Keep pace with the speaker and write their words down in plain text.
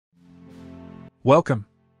Welcome!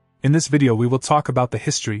 In this video we will talk about the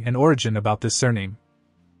history and origin about this surname.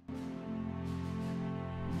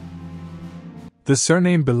 The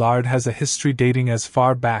surname Belard has a history dating as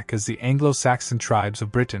far back as the Anglo-Saxon tribes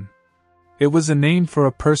of Britain. It was a name for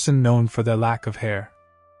a person known for their lack of hair.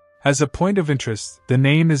 As a point of interest, the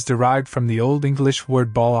name is derived from the Old English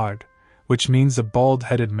word ballard, which means a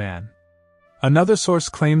bald-headed man. Another source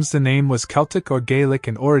claims the name was Celtic or Gaelic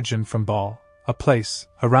in origin from ball, a place,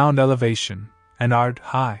 around elevation, and ard,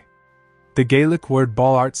 high. The Gaelic word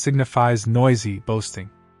Ballart signifies noisy, boasting.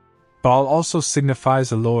 Ball also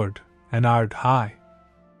signifies a lord, and ard, high.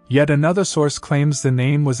 Yet another source claims the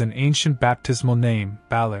name was an ancient baptismal name,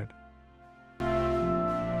 Ballard.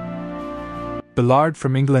 Belard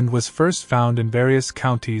from England was first found in various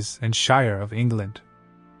counties and shire of England.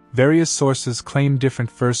 Various sources claim different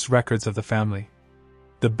first records of the family.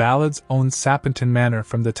 The Ballards owned Sapinton manor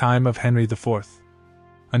from the time of Henry IV,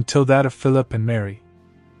 until that of Philip and Mary.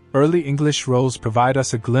 Early English rolls provide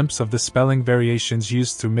us a glimpse of the spelling variations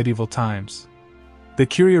used through medieval times. The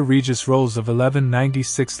Curia Regis Rolls of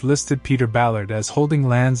 1196 listed Peter Ballard as holding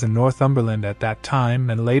lands in Northumberland at that time,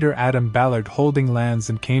 and later Adam Ballard holding lands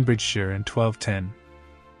in Cambridgeshire in 1210.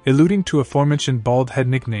 Eluding to aforementioned bald-head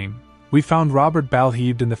nickname, we found Robert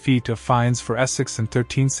Balheved in the Feat of Fines for Essex in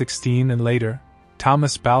 1316 and later,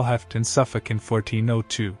 Thomas Balhefd in Suffolk in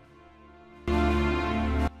 1402.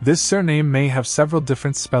 This surname may have several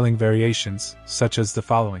different spelling variations, such as the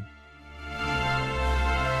following.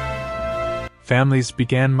 Families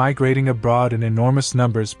began migrating abroad in enormous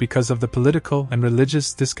numbers because of the political and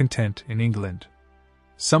religious discontent in England.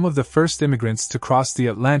 Some of the first immigrants to cross the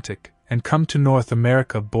Atlantic and come to North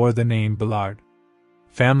America bore the name Ballard.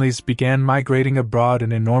 Families began migrating abroad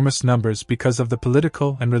in enormous numbers because of the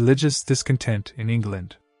political and religious discontent in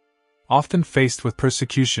England. Often faced with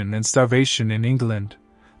persecution and starvation in England,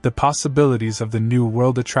 the possibilities of the New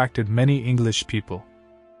World attracted many English people.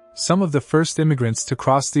 Some of the first immigrants to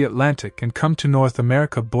cross the Atlantic and come to North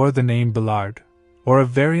America bore the name Ballard, or a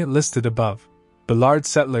variant listed above. Ballard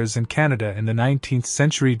settlers in Canada in the 19th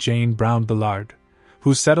century Jane Brown Ballard,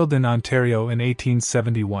 who settled in Ontario in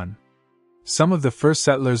 1871. Some of the first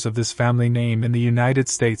settlers of this family name in the United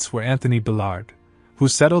States were Anthony Ballard, who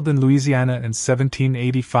settled in Louisiana in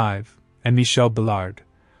 1785, and Michel Ballard,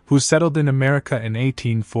 who settled in America in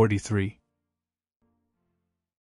 1843.